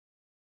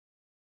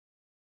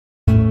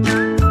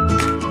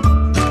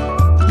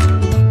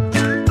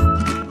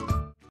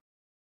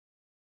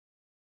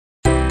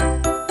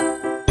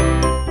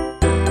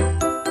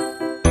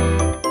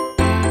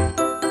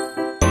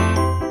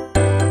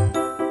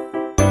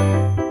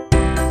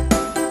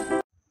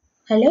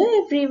Hello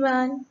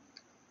everyone,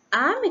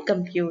 I'm a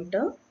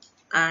computer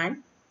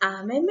and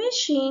I'm a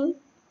machine.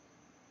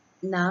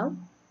 Now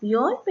you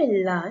all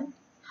will learn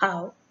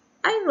how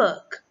I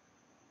work.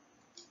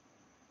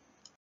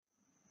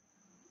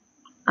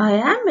 I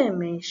am a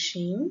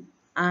machine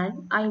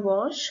and I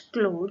wash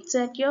clothes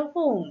at your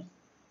home.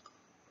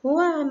 Who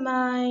am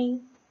I?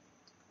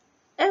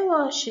 A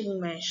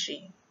washing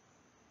machine.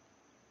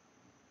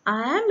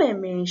 I am a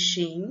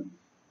machine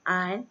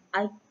and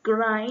I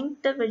grind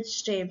the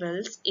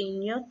vegetables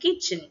in your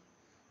kitchen.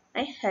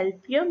 I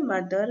help your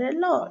mother a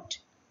lot.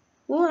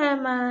 Who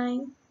am I?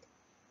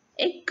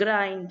 A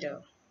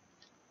grinder.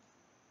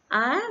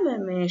 I am a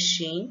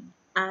machine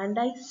and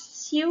I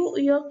sew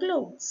your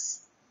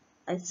clothes.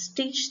 I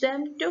stitch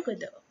them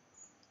together.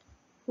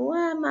 Who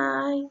am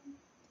I?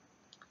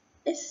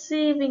 A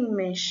sewing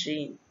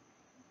machine.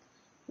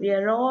 We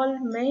are all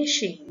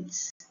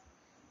machines.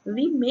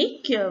 We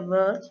make your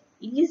work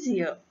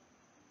easier.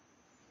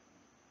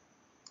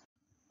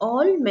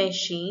 All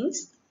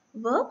machines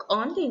work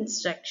on the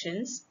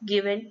instructions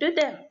given to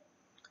them.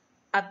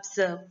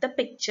 Observe the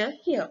picture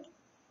here.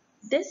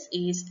 This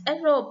is a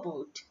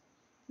robot.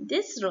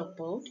 This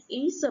robot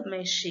is a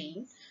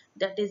machine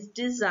that is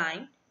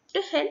designed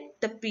to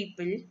help the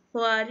people who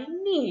are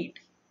in need.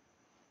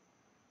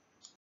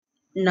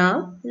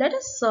 Now let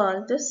us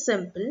solve this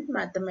simple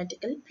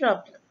mathematical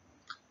problem.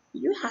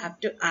 You have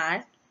to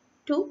add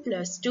 2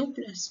 plus 2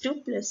 plus 2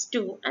 plus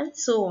 2 and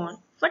so on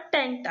for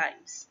 10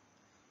 times.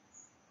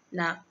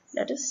 Now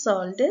let us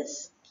solve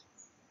this.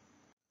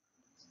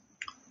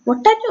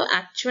 What are you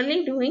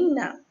actually doing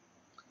now?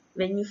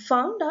 When you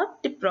found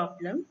out the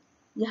problem,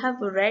 you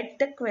have read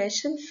the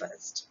question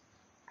first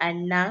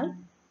and now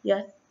you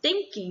are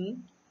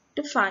thinking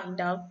to find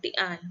out the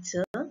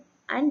answer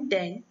and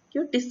then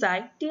you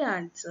decide the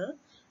answer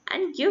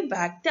and give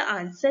back the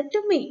answer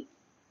to me.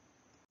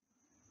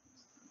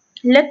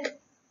 Look,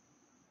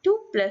 2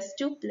 plus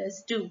 2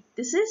 plus 2,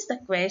 this is the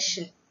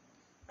question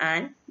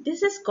and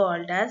this is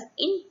called as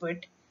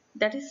input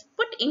that is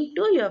put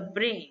into your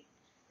brain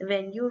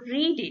when you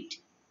read it,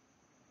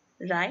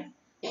 right?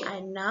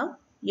 And now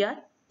you are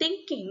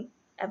thinking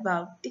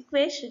about the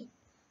question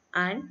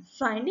and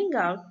finding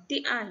out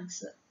the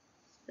answer,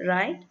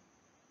 right?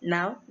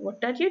 Now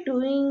what are you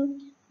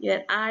doing? You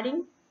are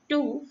adding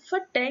 2 for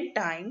 10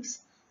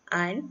 times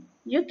and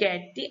you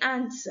get the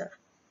answer.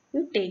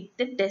 You take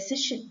the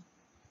decision,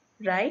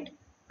 right?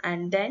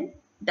 And then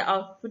the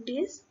output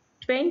is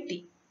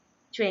 20.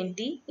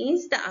 20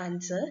 is the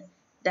answer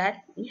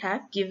that we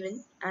have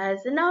given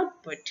as an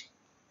output.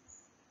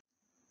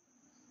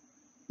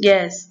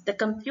 Yes, the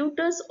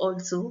computers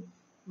also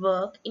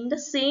work in the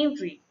same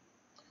way.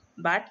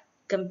 But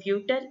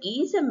computer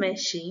is a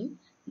machine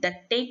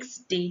that takes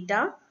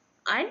data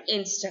and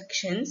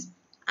instructions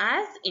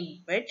as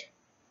input,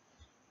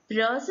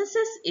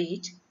 processes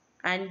it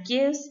and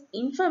gives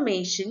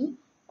information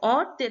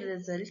or the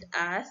result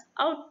as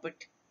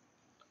output.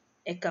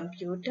 A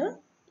computer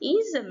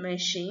is a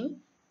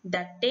machine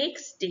that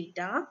takes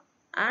data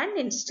and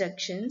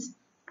instructions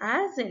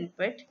as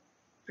input,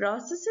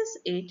 processes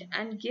it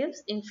and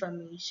gives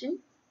information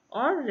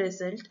or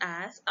result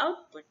as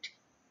output.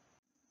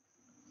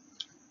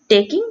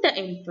 Taking the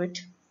input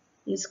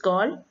is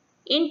called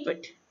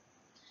input.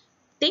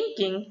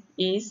 Thinking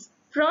is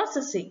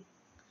processing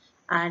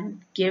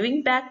and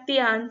giving back the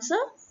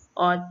answer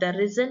or the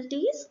result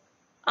is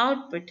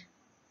output.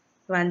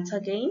 Once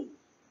again,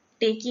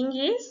 taking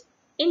is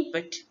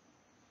input,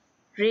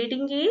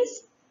 reading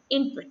is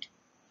input,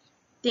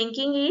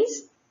 thinking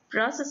is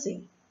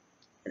processing,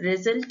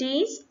 result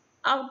is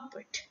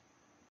output.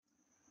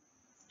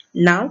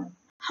 Now,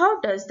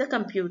 how does the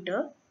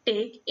computer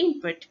take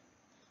input,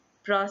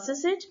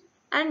 process it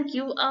and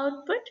give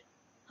output?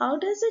 How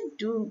does it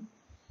do?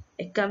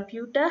 A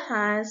computer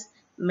has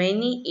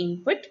many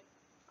input,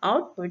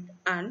 output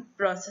and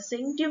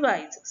processing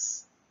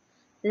devices.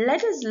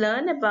 Let us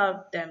learn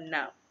about them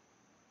now.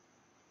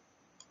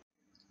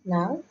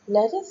 Now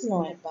let us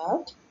know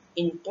about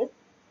input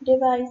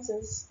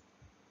devices.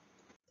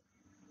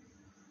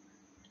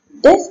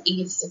 This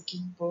is the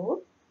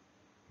keyboard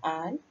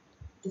and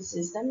this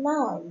is the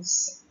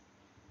mouse.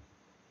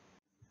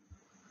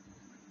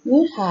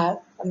 You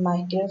have a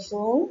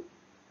microphone.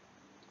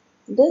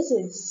 This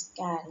is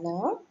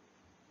scanner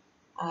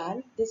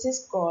and this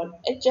is called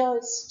a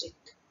joystick.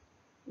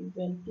 You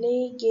will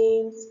play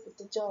games with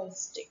the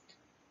joystick.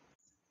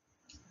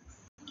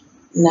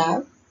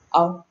 Now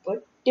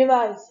output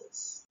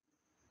devices.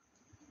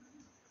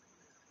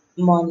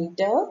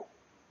 Monitor,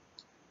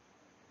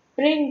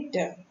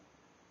 printer,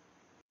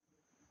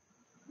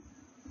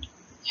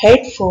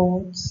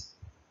 headphones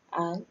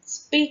and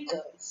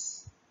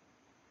speakers.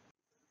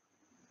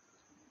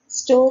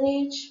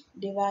 Storage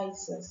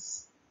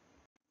devices.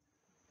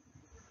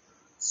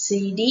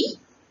 CD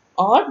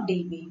or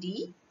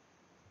DVD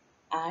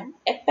and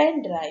a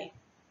pen drive.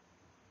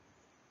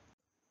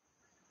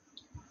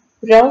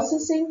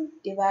 Processing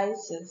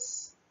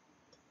devices.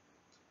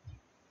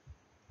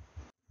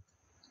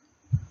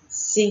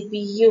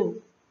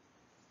 CPU.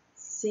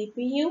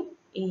 CPU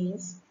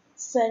is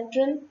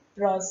central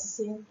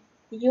processing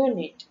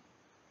unit.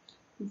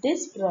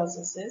 This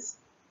processes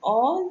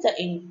all the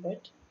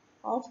input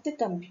of the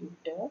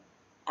computer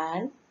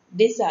and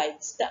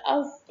decides the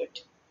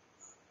output.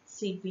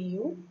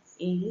 CPU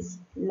is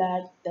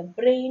like the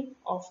brain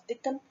of the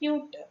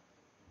computer.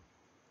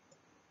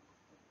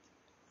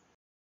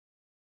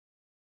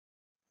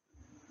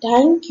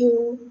 Thank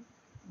you.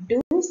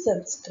 Do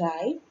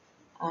subscribe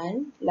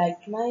and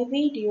like my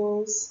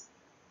videos.